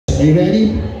Are you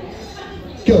ready?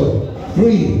 Go.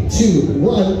 3, 2,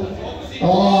 1.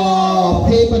 Oh,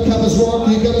 paper covers rock.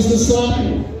 You got us to stop.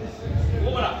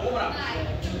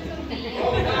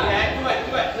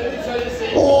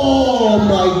 Oh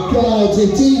my God,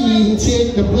 it didn't even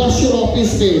take the blusher off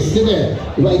his face, did it?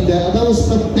 Right there, that was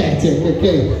pathetic,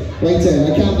 okay. Right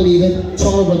there, I can't believe it.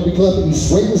 Tom Rugby Club, he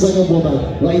swings like a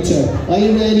woman. Right there, are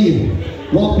you ready?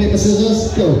 Rock, paper,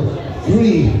 scissors, go.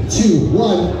 3, 2,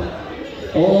 1.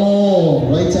 Oh,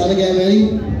 right down again,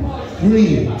 ready?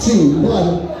 3, 2,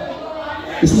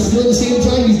 1. This was doing the same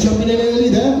time, he's jumping in early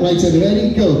there. Right there,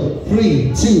 ready? Go.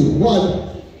 3, 2, 1.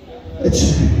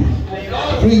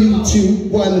 3, 2,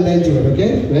 1, and then do it,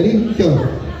 okay? Ready? Go.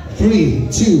 3,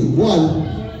 2,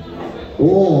 1.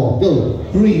 Oh, go.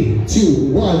 3,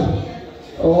 2, 1.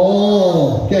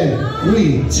 Oh, again.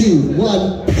 3, 2,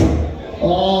 1.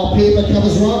 Oh, paper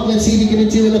covers rock. Let's see if he can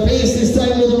do it in the face this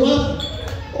time with the rock.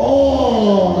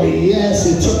 Oh, yes,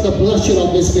 it took the blusher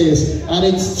off his face. And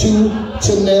it's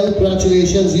 2-0.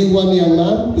 Congratulations, you won, young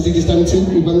man. Because you just done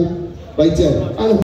 2. You won right there. And